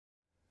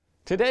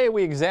Today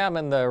we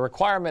examine the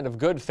requirement of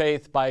good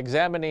faith by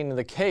examining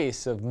the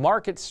case of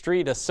Market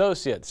Street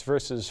Associates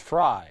versus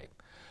Frey.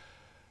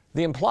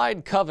 The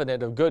implied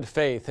covenant of good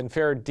faith and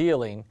fair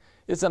dealing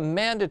is a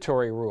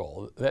mandatory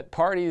rule that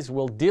parties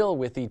will deal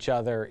with each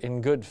other in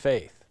good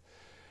faith.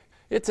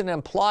 It's an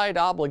implied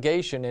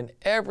obligation in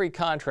every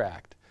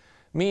contract,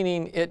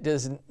 meaning it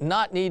does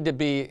not need to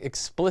be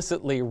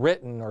explicitly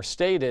written or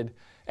stated,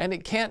 and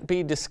it can't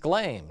be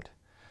disclaimed.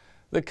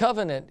 The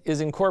covenant is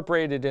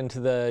incorporated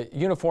into the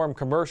Uniform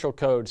Commercial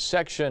Code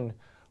Section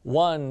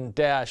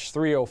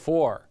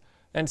 1-304,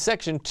 and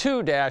Section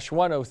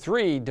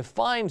 2-103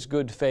 defines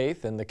good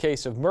faith in the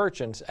case of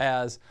merchants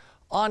as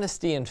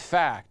honesty in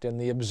fact and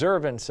the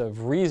observance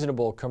of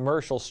reasonable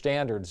commercial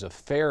standards of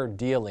fair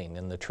dealing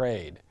in the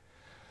trade.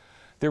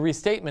 The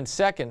Restatement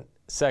Second,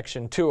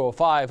 Section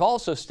 205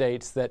 also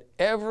states that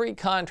every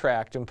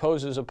contract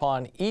imposes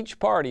upon each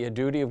party a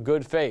duty of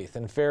good faith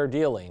and fair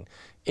dealing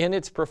in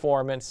its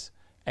performance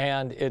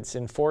and its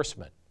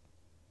enforcement.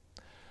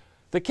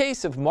 The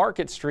case of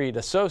Market Street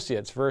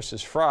Associates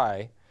versus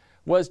Frey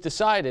was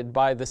decided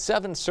by the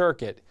Seventh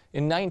Circuit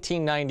in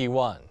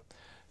 1991.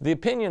 The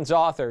opinion's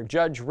author,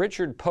 Judge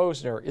Richard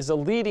Posner, is a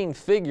leading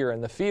figure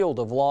in the field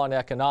of law and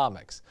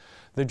economics.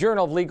 The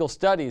Journal of Legal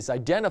Studies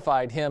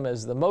identified him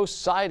as the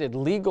most cited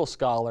legal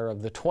scholar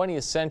of the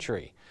 20th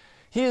century.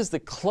 He is the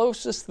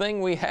closest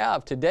thing we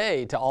have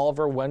today to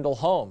Oliver Wendell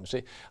Holmes,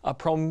 a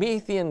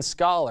Promethean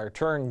scholar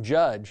turned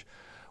judge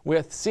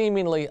with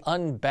seemingly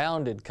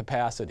unbounded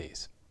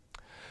capacities.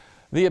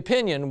 The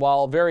opinion,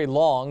 while very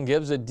long,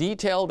 gives a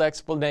detailed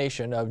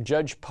explanation of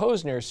Judge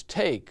Posner's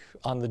take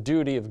on the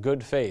duty of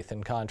good faith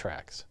in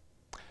contracts.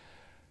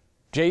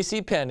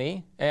 J.C.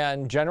 Penney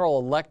and General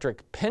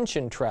Electric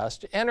Pension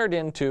Trust entered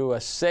into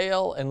a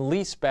sale and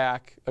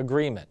leaseback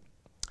agreement.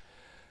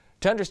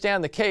 To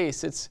understand the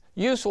case, it's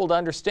useful to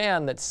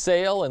understand that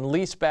sale and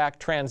leaseback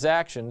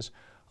transactions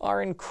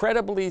are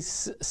incredibly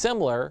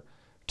similar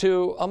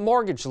to a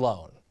mortgage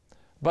loan,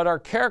 but are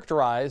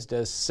characterized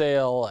as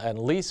sale and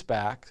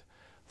leaseback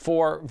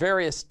for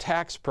various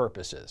tax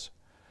purposes.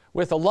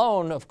 With a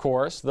loan, of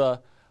course, the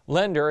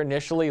lender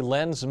initially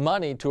lends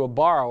money to a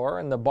borrower,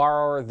 and the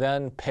borrower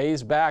then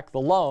pays back the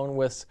loan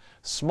with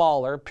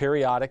smaller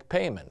periodic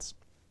payments.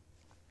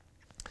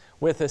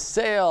 With the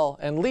sale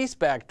and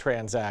leaseback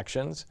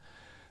transactions,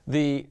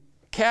 the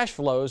cash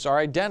flows are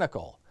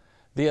identical.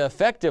 The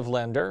effective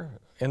lender,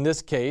 in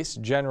this case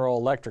General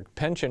Electric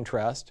Pension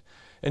Trust,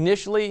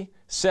 initially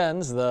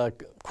sends the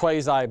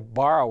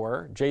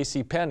quasi-borrower,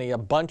 J.C. Penney, a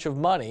bunch of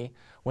money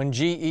when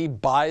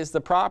GE buys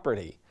the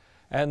property,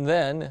 and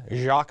then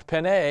Jacques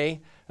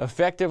Penney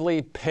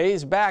effectively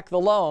pays back the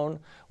loan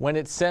when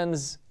it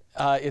sends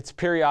its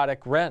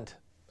periodic rent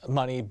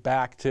money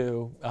back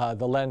to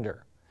the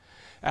lender.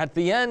 At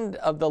the end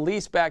of the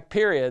leaseback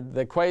period,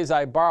 the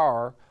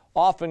quasi-borrower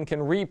often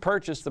can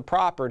repurchase the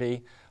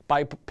property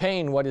by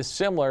paying what is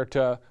similar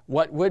to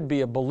what would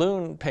be a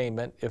balloon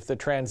payment if the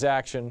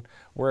transaction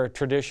were a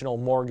traditional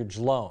mortgage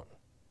loan.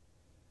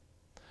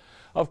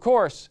 Of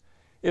course,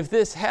 if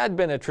this had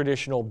been a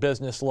traditional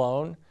business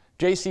loan,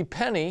 J.C.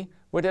 Penney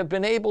would have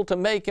been able to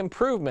make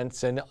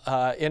improvements in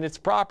its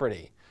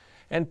property.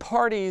 And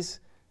parties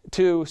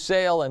to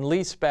sale and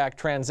leaseback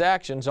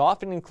transactions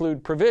often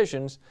include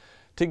provisions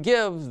to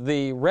give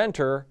the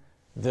renter,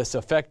 this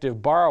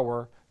effective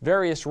borrower,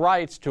 various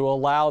rights to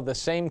allow the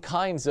same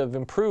kinds of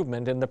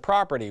improvement in the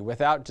property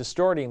without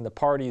distorting the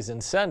party's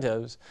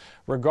incentives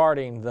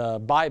regarding the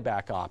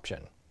buyback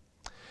option.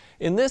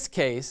 In this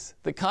case,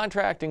 the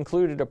contract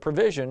included a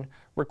provision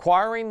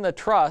requiring the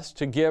trust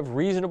to give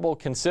reasonable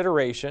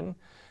consideration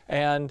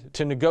and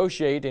to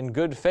negotiate in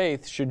good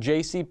faith should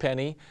J.C.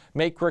 Penney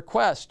make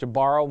requests to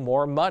borrow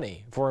more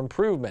money for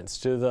improvements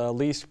to the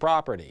leased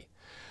property.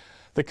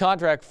 The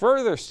contract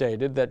further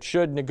stated that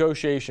should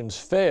negotiations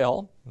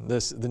fail,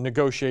 the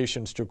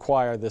negotiations to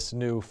acquire this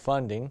new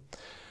funding,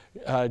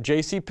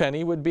 J.C.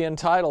 Penney would be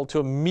entitled to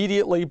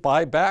immediately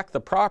buy back the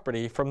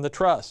property from the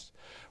trust,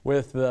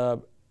 with the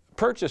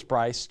purchase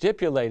price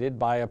stipulated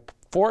by a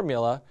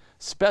formula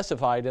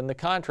specified in the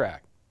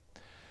contract.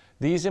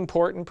 These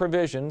important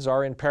provisions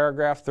are in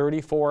paragraph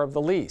 34 of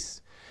the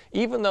lease.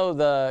 Even though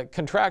the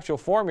contractual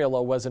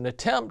formula was an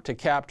attempt to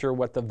capture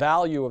what the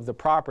value of the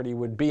property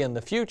would be in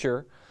the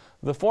future,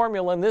 the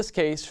formula in this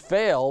case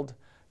failed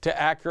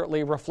to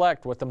accurately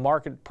reflect what the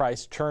market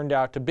price turned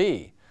out to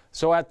be.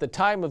 So at the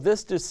time of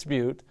this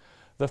dispute,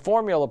 the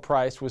formula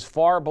price was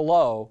far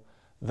below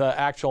the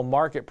actual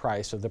market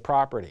price of the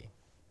property.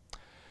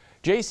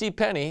 J.C.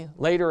 Penney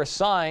later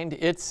assigned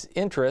its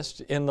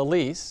interest in the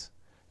lease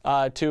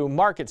to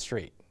Market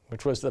Street,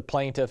 which was the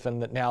plaintiff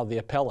and now the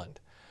appellant.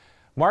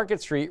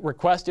 Market Street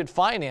requested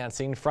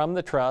financing from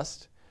the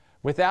trust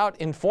without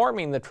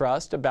informing the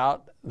trust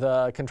about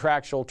the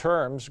contractual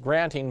terms,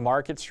 granting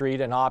Market Street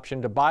an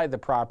option to buy the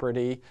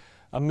property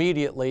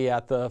immediately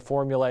at the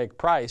formulaic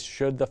price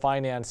should the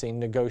financing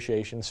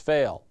negotiations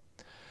fail.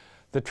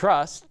 The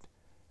trust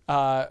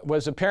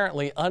was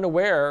apparently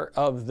unaware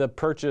of the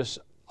purchase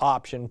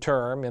option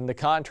term in the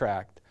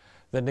contract.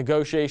 The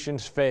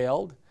negotiations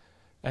failed.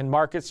 and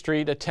Market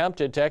Street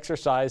attempted to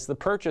exercise the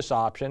purchase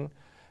option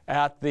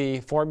at the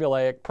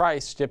formulaic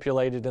price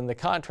stipulated in the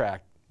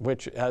contract,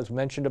 which, as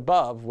mentioned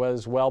above,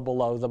 was well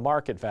below the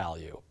market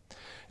value.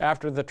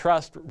 After the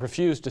trust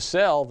refused to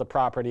sell the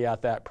property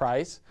at that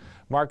price,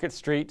 Market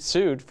Street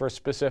sued for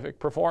specific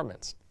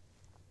performance.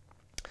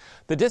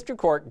 The district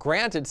court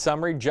granted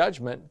summary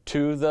judgment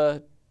to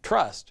the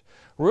trust,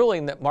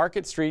 ruling that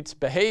Market Street's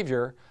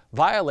behavior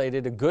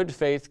violated a good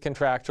faith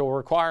contractual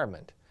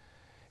requirement.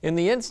 In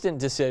the instant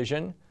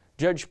decision,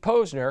 Judge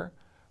Posner,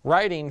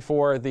 writing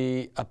for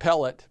the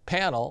appellate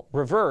panel,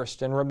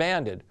 reversed and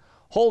remanded,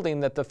 holding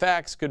that the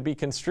facts could be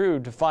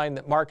construed to find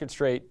that Market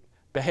Street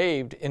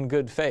behaved in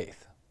good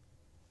faith.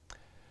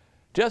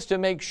 Just to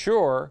make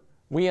sure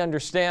we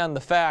understand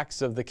the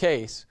facts of the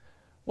case,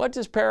 what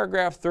does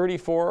paragraph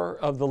 34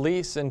 of the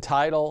lease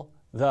entitle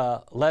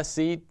the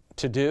lessee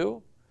to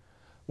do?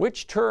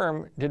 Which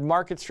term did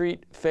Market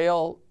Street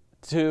fail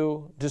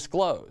to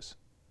disclose?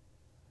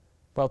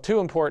 Well, two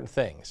important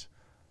things.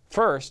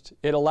 First,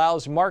 it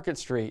allows Market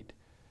Street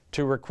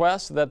to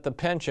request that the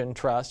pension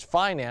trust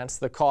finance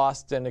the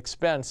cost and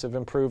expense of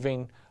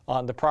improving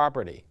on the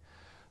property.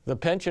 The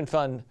pension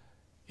fund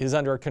is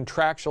under a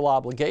contractual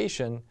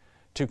obligation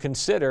to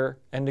consider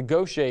and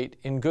negotiate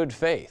in good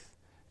faith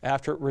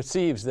after it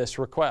receives this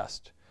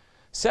request.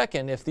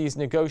 Second, if these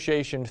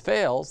negotiations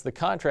fails, the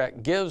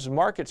contract gives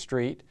Market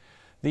Street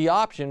the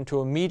option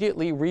to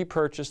immediately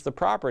repurchase the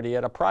property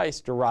at a price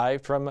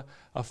derived from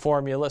a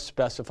formula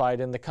specified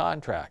in the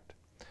contract.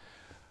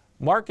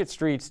 Market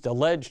Street's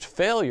alleged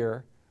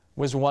failure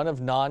was one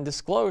of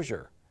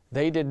non-disclosure.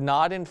 They did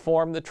not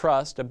inform the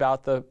trust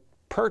about the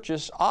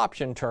purchase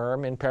option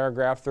term in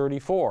paragraph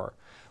 34,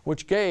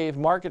 which gave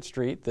Market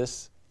Street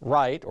this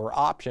right or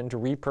option to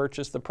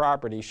repurchase the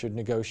property should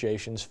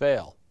negotiations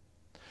fail.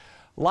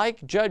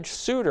 Like Judge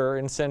Souter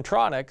in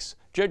Centronics,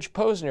 Judge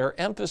Posner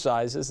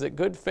emphasizes that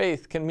good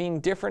faith can mean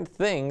different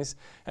things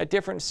at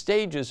different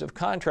stages of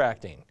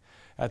contracting.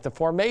 At the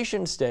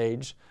formation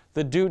stage,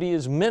 the duty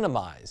is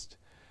minimized,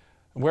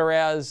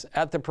 whereas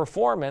at the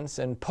performance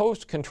and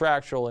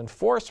post-contractual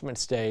enforcement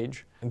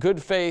stage,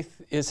 good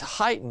faith is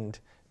heightened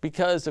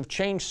because of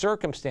changed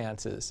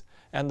circumstances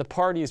and the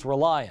party's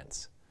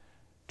reliance.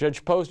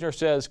 Judge Posner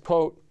says,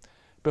 quote,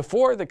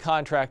 "Before the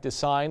contract is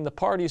signed, the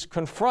parties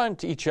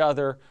confront each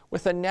other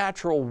with a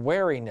natural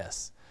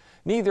wariness.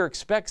 Neither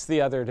expects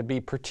the other to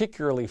be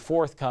particularly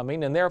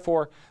forthcoming, and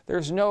therefore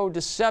there's no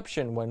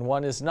deception when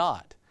one is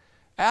not.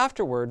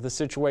 Afterward, the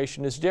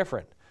situation is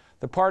different.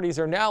 The parties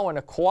are now in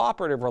a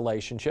cooperative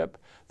relationship,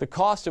 the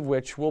cost of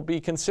which will be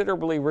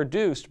considerably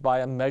reduced by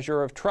a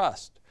measure of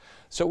trust.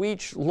 So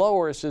each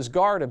lowers his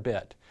guard a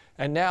bit,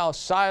 and now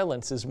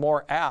silence is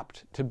more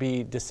apt to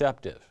be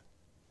deceptive."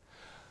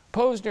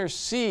 Posner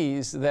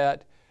sees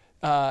that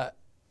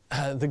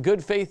the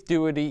good faith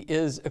duty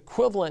is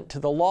equivalent to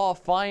the law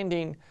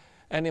finding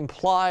an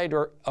implied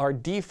or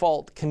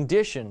default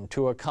condition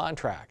to a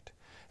contract,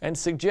 and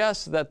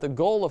suggests that the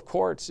goal of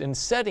courts in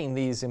setting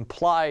these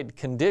implied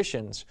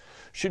conditions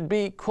should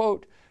be,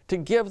 quote, "to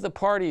give the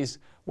parties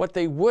what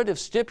they would have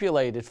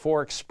stipulated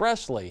for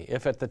expressly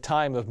if at the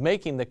time of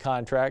making the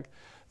contract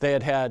they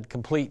had had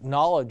complete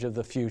knowledge of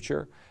the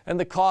future and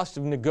the cost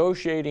of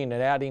negotiating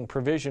and adding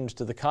provisions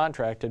to the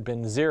contract had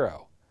been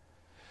zero."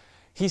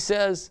 He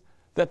says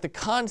that the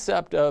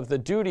concept of the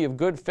duty of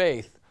good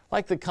faith,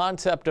 like the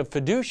concept of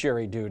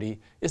fiduciary duty,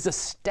 is a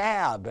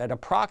stab at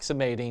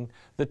approximating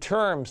the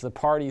terms the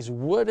parties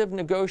would have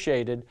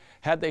negotiated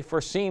had they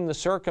foreseen the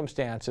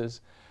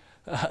circumstances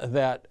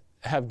that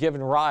have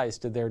given rise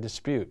to their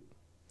dispute.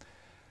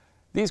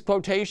 These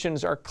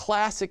quotations are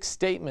classic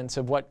statements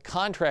of what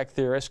contract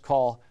theorists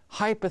call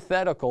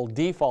hypothetical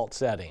default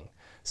setting,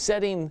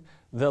 setting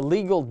the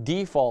legal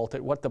default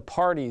at what the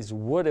parties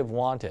would have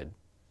wanted.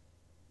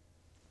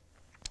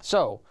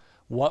 So,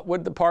 what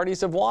would the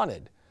parties have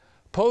wanted?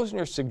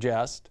 Posner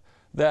suggests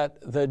that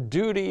the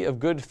duty of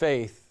good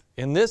faith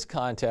in this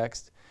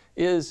context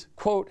is,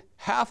 quote,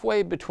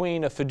 halfway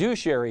between a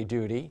fiduciary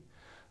duty,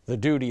 the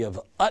duty of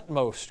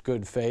utmost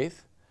good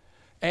faith,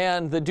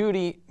 and the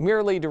duty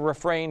merely to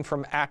refrain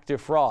from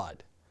active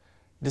fraud.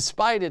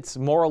 Despite its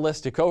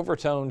moralistic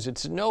overtones,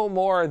 it's no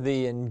more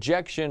the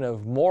injection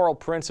of moral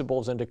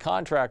principles into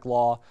contract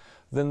law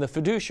than the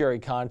fiduciary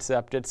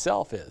concept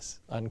itself is,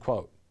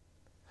 unquote.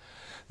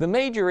 The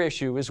major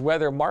issue is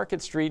whether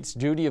Market Street's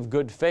duty of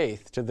good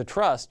faith to the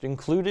trust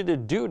included a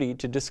duty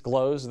to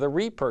disclose the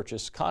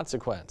repurchase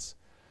consequence.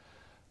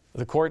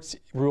 The courts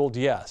ruled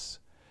yes.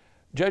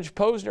 Judge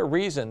Posner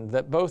reasoned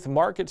that both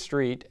Market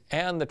Street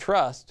and the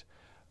trust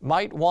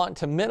might want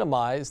to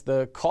minimize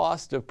the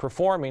cost of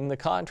performing the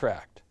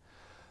contract.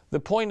 The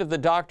point of the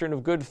doctrine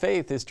of good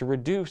faith is to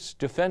reduce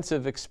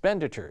defensive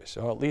expenditures,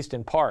 or at least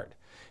in part.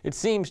 It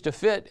seems to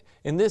fit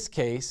in this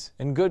case,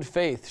 and good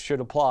faith should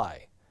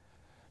apply.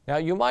 Now,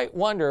 you might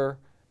wonder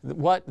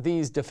what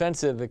these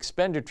defensive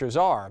expenditures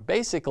are.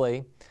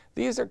 Basically,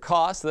 these are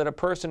costs that a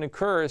person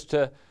incurs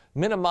to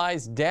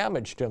minimize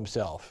damage to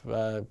himself,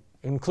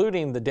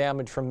 including the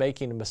damage from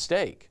making a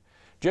mistake.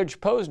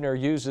 Judge Posner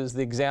uses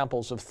the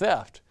examples of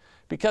theft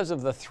Because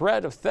of the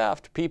threat of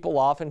theft, people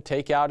often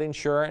take out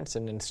insurance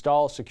and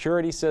install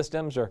security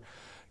systems or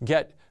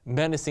get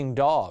menacing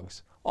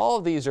dogs. All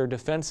of these are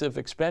defensive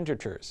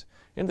expenditures.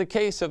 In the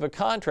case of a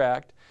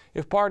contract,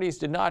 if parties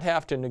did not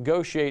have to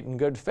negotiate in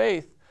good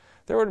faith,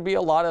 there would be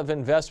a lot of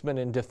investment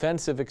in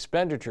defensive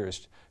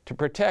expenditures to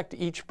protect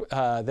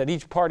that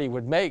each party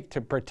would make to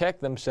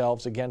protect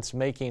themselves against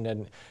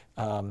making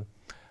a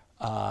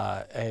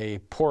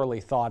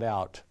poorly thought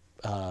out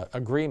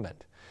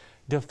agreement.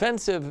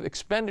 Defensive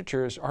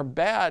expenditures are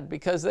bad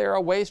because they are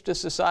a waste of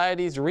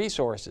society's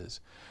resources.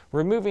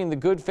 Removing the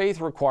good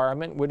faith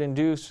requirement would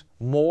induce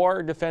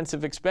more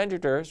defensive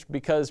expenditures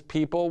because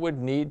people would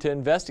need to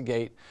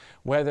investigate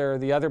whether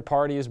the other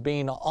party is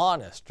being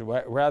honest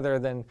rather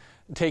than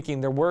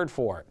taking their word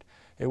for it.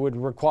 It would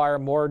require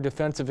more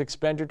defensive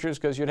expenditures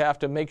because you'd have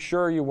to make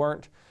sure you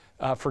weren't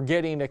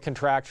forgetting a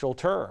contractual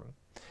term.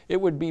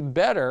 It would be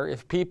better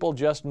if people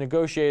just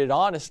negotiated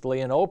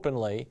honestly and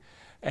openly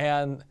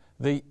and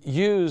they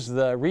use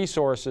the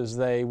resources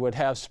they would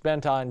have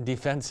spent on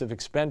defensive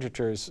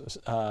expenditures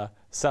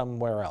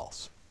somewhere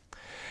else.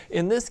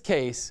 In this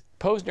case,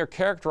 Posner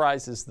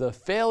characterizes the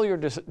failure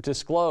to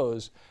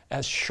disclose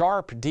as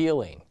sharp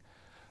dealing.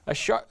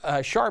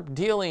 Sharp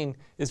dealing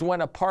is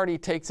when a party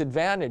takes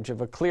advantage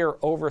of a clear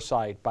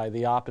oversight by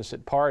the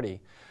opposite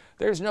party.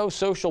 There's no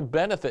social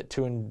benefit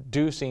to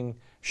inducing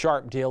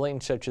sharp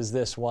dealing such as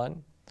this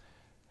one.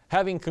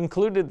 Having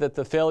concluded that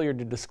the failure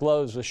to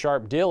disclose was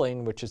sharp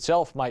dealing, which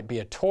itself might be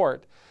a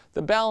tort,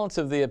 the balance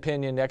of the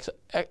opinion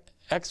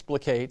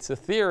explicates a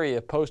theory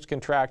of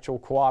post-contractual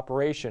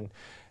cooperation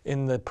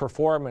in the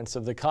performance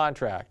of the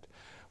contract,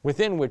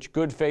 within which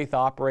good faith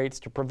operates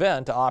to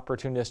prevent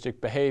opportunistic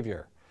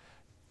behavior,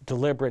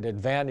 deliberate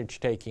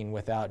advantage taking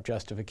without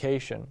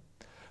justification.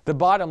 The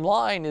bottom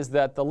line is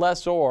that the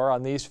lessor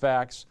on these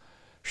facts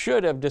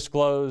should have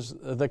disclosed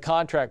the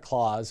contract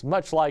clause,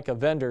 much like a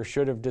vendor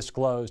should have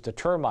disclosed a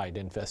termite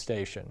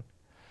infestation.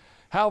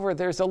 However,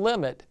 there's a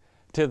limit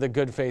to the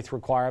good faith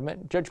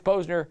requirement. Judge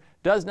Posner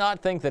does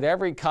not think that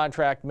every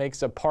contract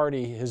makes a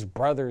party his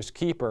brother's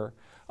keeper.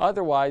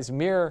 Otherwise,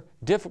 mere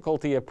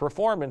difficulty of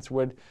performance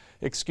would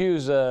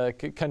excuse a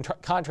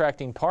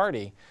contracting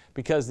party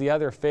because the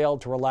other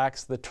failed to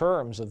relax the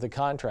terms of the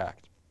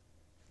contract.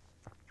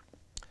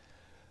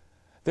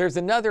 There's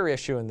another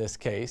issue in this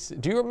case.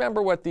 Do you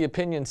remember what the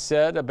opinion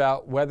said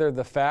about whether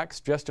the facts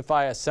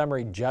justify a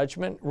summary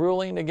judgment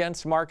ruling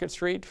against Market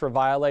Street for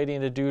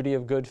violating a duty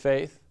of good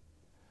faith?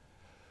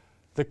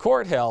 The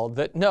court held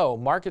that no,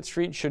 Market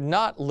Street should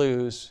not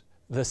lose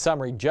the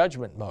summary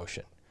judgment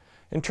motion.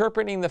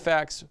 Interpreting the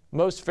facts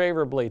most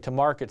favorably to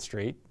Market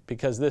Street,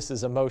 because this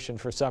is a motion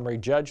for summary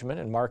judgment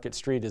and Market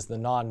Street is the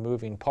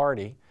non-moving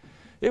party,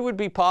 it would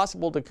be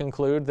possible to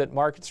conclude that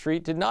Market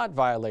Street did not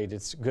violate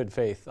its good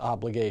faith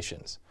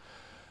obligations.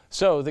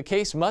 So the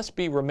case must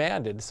be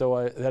remanded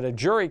so that a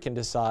jury can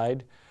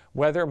decide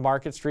whether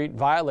Market Street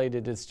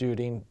violated its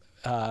duty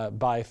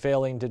by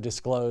failing to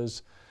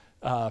disclose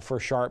for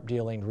sharp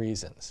dealing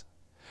reasons.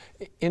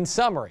 In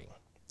summary,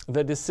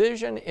 the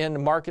decision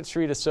in Market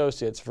Street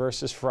Associates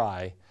versus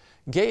Frey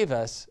gave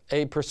us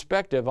a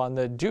perspective on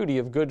the duty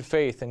of good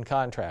faith in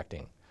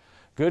contracting.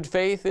 Good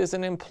faith is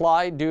an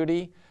implied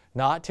duty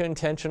not to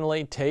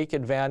intentionally take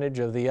advantage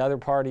of the other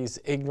party's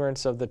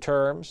ignorance of the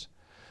terms.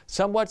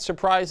 Somewhat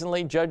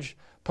surprisingly, Judge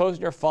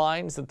Posner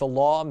finds that the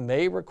law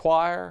may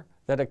require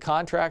that a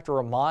contractor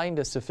remind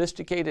a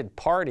sophisticated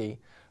party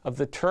of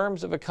the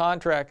terms of a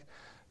contract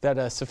that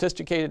a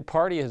sophisticated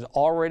party has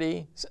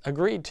already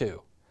agreed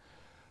to.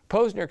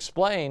 Posner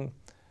explained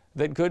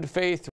that good faith